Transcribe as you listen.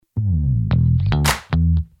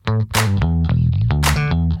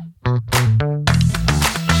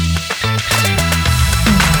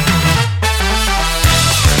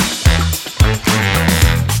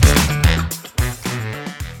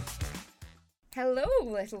Hello,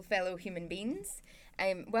 little fellow human beings.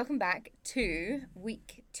 Welcome back to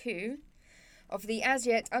week 2 of the as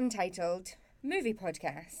yet untitled movie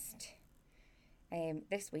podcast.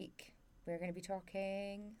 This week we're going to be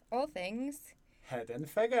talking all things Hidden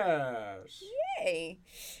Figures. Yay!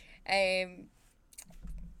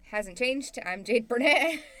 Hasn't changed. I'm Jade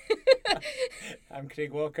Burnett. I'm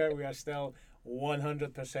Craig Walker. We are still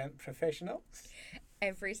 100% professionals.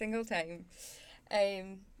 Every single time.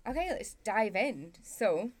 Okay, let's dive in.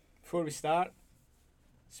 So, Before we start,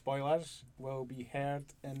 spoilers will be heard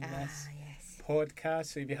in this yes. podcast.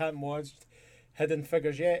 So if you haven't watched Hidden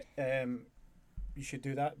Figures yet, you should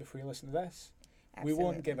do that before you listen to this. Absolutely. We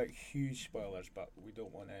won't give out huge spoilers, but we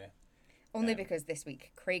don't want to. Only because this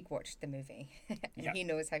week Craig watched the movie and he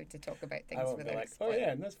knows how to talk about things I won't be without like, spoiling. oh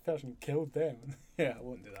yeah, and this person killed them. Yeah, I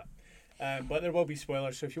won't do that. But there will be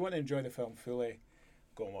spoilers, so if you want to enjoy the film fully,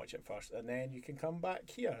 go and watch it first, and then you can come back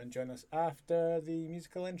here and join us after the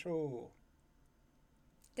musical intro.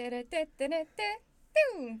 I'm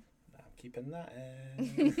keeping that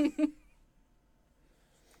in.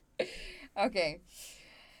 Okay,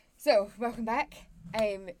 so welcome back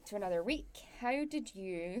to another week. How did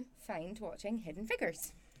you find watching Hidden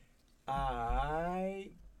Figures?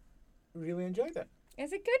 I really enjoyed it.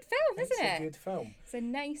 It's a good film, isn't it? It's a good film. It's a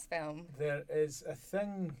nice film. There is a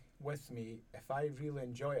thing with me, if I really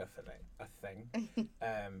enjoy a thing,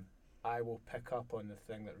 I will pick up on the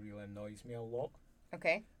thing that really annoys me a lot.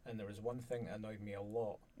 Okay. And there was one thing that annoyed me a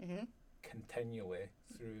lot continually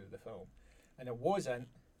through the film. And it wasn't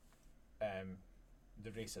the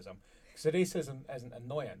racism. Because the racism isn't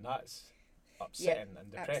annoying, that's upsetting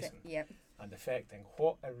and depressing and affecting.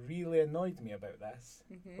 What really annoyed me about this,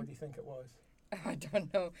 what do you think it was? I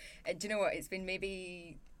don't know. Do you know what? It's been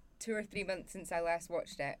maybe 2 or 3 months since I last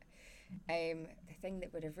watched it. The thing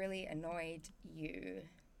that would have really annoyed you,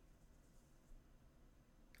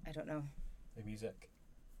 I don't know. The music.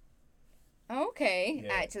 Okay.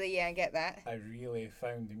 Yeah. Actually, yeah, I get that. I really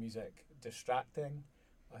found the music distracting.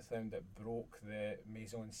 I found it broke the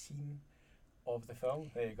mise en scene of the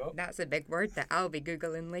film. There you go. That's a big word that I'll be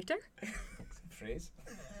Googling later. Phrase.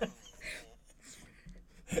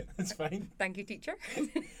 That's fine. Thank you, teacher.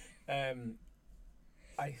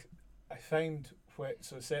 I found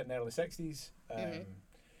so it's set in the early 60s. There's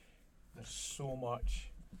so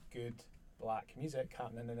much good black music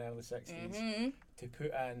happening in the early 60s. To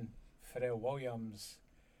put in Pharrell Williams'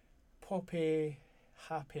 poppy,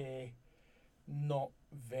 happy, not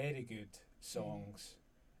very good songs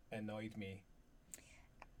annoyed me.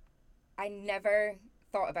 I never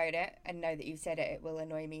thought about it, and now that you've said it, it will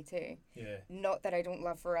annoy me too. Yeah. Not that I don't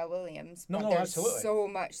love Pharrell Williams, No, but no, there's absolutely. so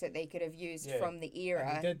much that they could have used from the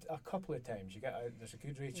era. And they did a couple of times. There's a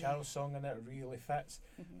good Ray Charles song in it. It really fits.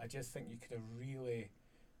 I just think you could have really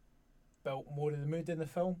built more of the mood in the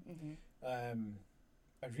film.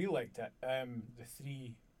 I really liked it. The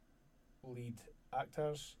 3 lead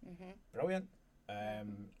actors, brilliant. I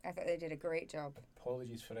thought they did a great job.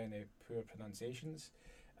 Apologies for any poor pronunciations.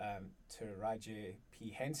 Taraji P.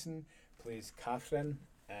 Henson plays Catherine.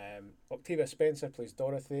 Octavia Spencer plays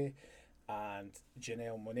Dorothy. And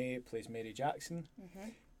Janelle Monáe plays Mary Jackson.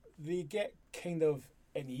 They get kind of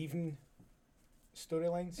uneven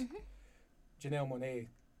storylines. Janelle Monáe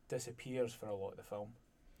disappears for a lot of the film.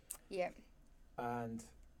 Yeah. And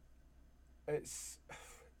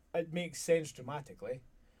it makes sense dramatically.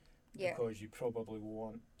 Yeah. Because you probably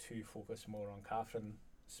want to focus more on Catherine,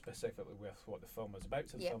 specifically with what the film is about.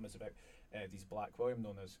 So the film is about these black women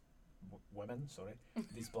known as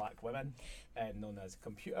these black women known as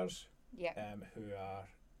computers, who are,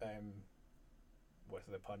 with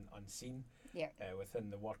the pun, unseen within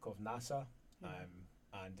the work of NASA,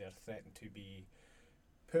 and they're threatened to be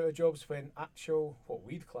put out of jobs when actual, what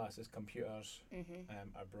we'd class as computers,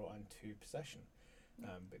 are brought into position.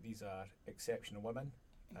 But these are exceptional women.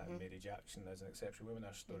 Mary Jackson is an exceptional woman.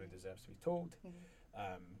 Her story deserves to be told.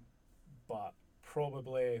 But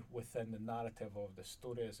probably within the narrative of the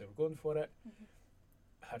story as they were going for it,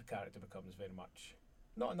 her character becomes very much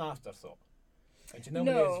not an afterthought. And Janelle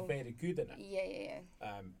Monáe is very good in it.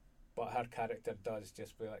 Yeah. But her character does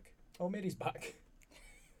just be like, oh, Mary's back.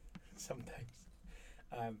 Sometimes.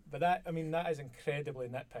 But that is incredibly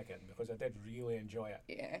nitpicking because I did really enjoy it.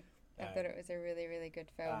 Yeah. I thought it was a really, really good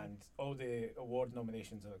film. And all the award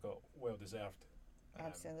nominations that I got, well deserved.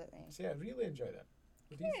 Absolutely. So yeah, I really enjoyed it.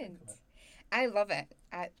 What do you think of it? I love it.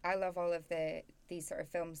 I love all of these sort of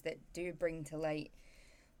films that do bring to light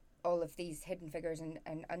all of these hidden figures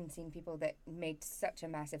and unseen people that made such a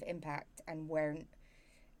massive impact and weren't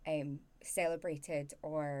celebrated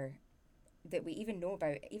or that we even know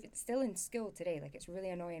about, even still in school today. Like, it's really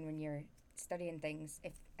annoying when you're studying things,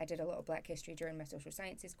 if I did a lot of Black history during my social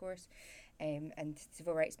sciences course, and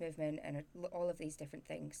civil rights movement and all of these different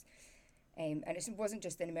things. And it wasn't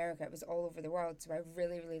just in America, it was all over the world. So I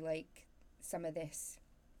really, really like some of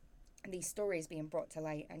these stories being brought to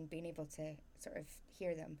light and being able to sort of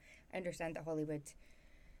hear them. I understand that Hollywood,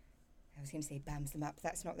 I was going to say bams them up,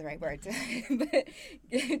 that's not the right word, but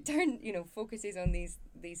focuses on these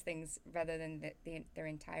things rather than their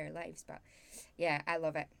entire lives. But yeah, I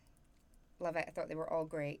love it. Love it. I thought they were all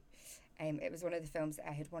great. It was one of the films that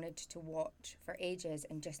I had wanted to watch for ages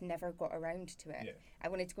and just never got around to it. Yeah. I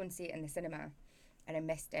wanted to go and see it in the cinema and I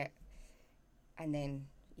missed it. And then,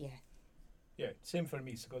 yeah. Yeah, same for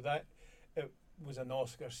me. So it was an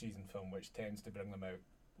Oscar season film, which tends to bring them out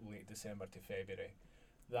late December to February.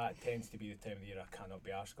 That tends to be the time of the year I cannot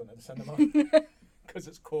be arsed going to the cinema because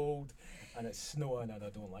it's cold and it's snowing and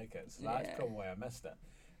I don't like it. So that's probably why I missed it.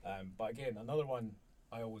 But again, another one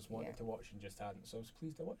I always wanted to watch and just hadn't, so I was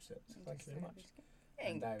pleased I watched it. So thank you very much.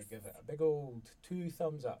 Thanks. And I would give it a big old 2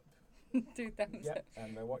 thumbs up. 2 thumbs up.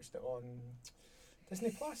 And I watched it on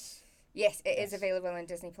Disney Plus. Yes, it is available on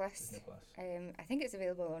Disney Plus. Disney Plus. I think it's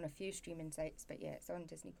available on a few streaming sites, but yeah, it's on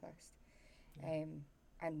Disney Plus. And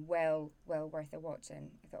well worth a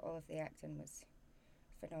watching. I thought all of the acting was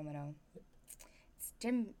phenomenal. Yep. It's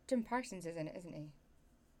Jim Parsons, isn't he?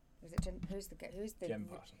 Was it Jim? Who's the Jim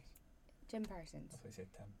Parsons. Jim Parsons. I thought you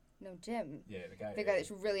said Tim. No, Jim. Yeah, the guy. The guy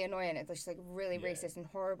that's really annoying. It's just like really racist and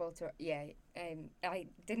horrible to. Yeah. I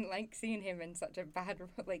didn't like seeing him in such a bad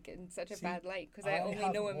bad light because I only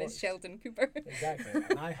know him as Sheldon Cooper. Exactly,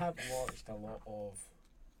 and I have watched a lot of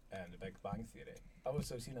The Big Bang Theory. I've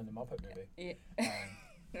also seen in the Muppet movie. Yeah.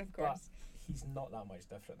 Of course. But he's not that much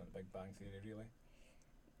different than the Big Bang Theory, really.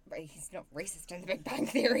 But he's not racist in the Big Bang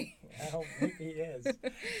Theory. Well, maybe he is.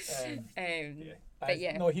 But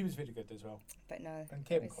yeah. No, he was very good as well. But no. And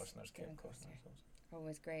Kevin Costner's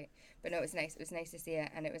always great. But no, it was nice. It was nice to see it,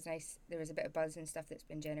 and it was nice. There was a bit of buzz and stuff that's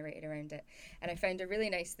been generated around it. And I found a really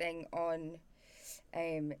nice thing on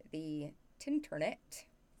the Tinternet.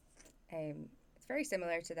 It's very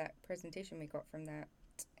similar to that presentation we got from that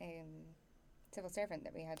civil servant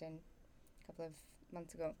that we had in a couple of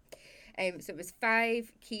months ago. So it was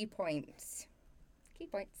 5 key points.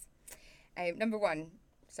 Number 1,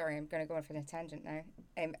 sorry, I'm going to go off on a tangent now.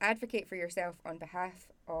 Advocate for yourself on behalf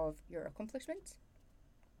of your accomplishments.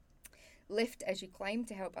 Lift as you climb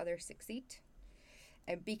to help others succeed.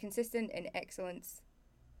 Be consistent in excellent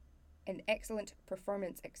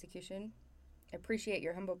performance execution. Appreciate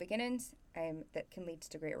your humble beginnings that can lead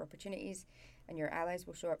to greater opportunities, and your allies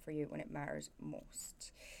will show up for you when it matters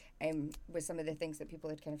most. Was some of the things that people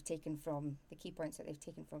had kind of taken from the key points that they've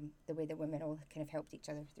taken from the way that women all kind of helped each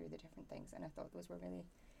other through the different things. And I thought those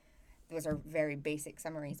are very basic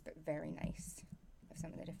summaries, but very nice of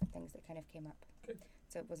some of the different things that kind of came up. Good.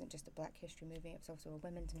 So it wasn't just a Black history movie, it was also a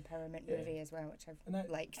women's empowerment movie as well, which I've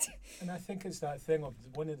liked. And I think it's that thing of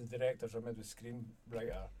one of the directors, or maybe the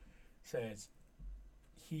screenwriter, says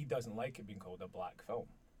he doesn't like it being called a Black film.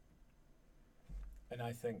 And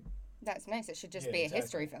I think that's nice. It should just be a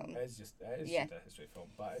history film. It is just a history film.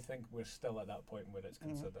 But I think we're still at that point where it's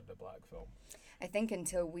considered a Black film. I think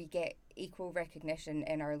until we get equal recognition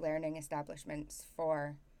in our learning establishments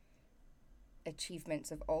for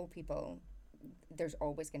achievements of all people, there's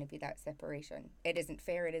always going to be that separation. It isn't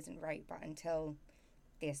fair, it isn't right, but until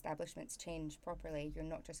the establishments change properly, you're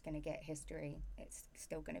not just going to get history, it's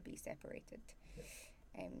still going to be separated. Yeah.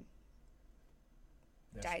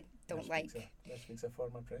 I don't like. This week's a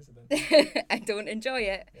former president. I don't enjoy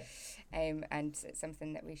it. Yeah. And it's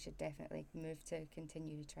something that we should definitely move to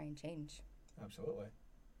continue to try and change. Absolutely.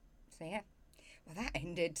 So yeah. Well, that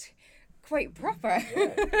ended quite proper.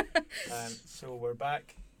 Yeah. So we're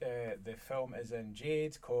back. The film is in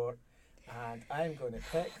Jade's court, and I'm going to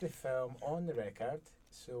pick the film on the record.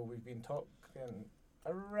 So we've been talking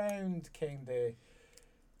around kind of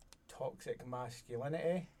toxic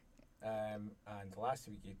masculinity. And last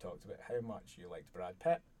week you talked about how much you liked Brad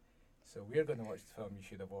Pitt. So we're going to watch the film you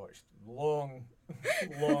should have watched long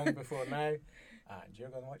before now. And you're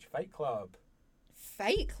going to watch Fight Club.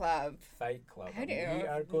 Fight Club? Fight Club. How do you know?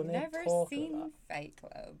 I've never seen Fight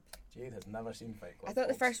Club. Jade has never seen Fight Club. I thought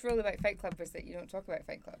the first rule about Fight Club was that you don't talk about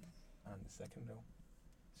Fight Club. And the second rule.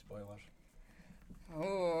 Spoilers.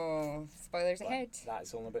 Oh, spoilers ahead.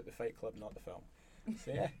 That's only about the Fight Club, not the film.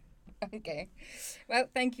 So yeah. Okay. Well,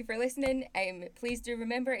 thank you for listening. Please do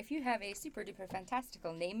remember, if you have a super duper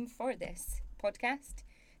fantastical name for this podcast,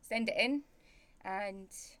 send it in. And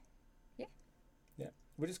yeah.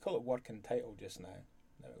 We'll just call it working title just now.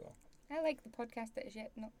 There we go. I like the podcast that is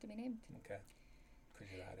yet not to be named. Okay.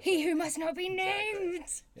 because you're the Harry He Potter. who must not be named.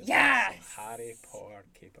 Exactly. Yes. Some Harry Potter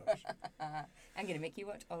capers. I'm going to make you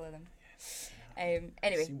watch all of them. I've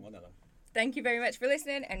Anyway, seen one of them. thank you very much for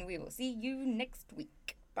listening, and we will see you next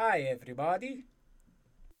week. Bye, everybody.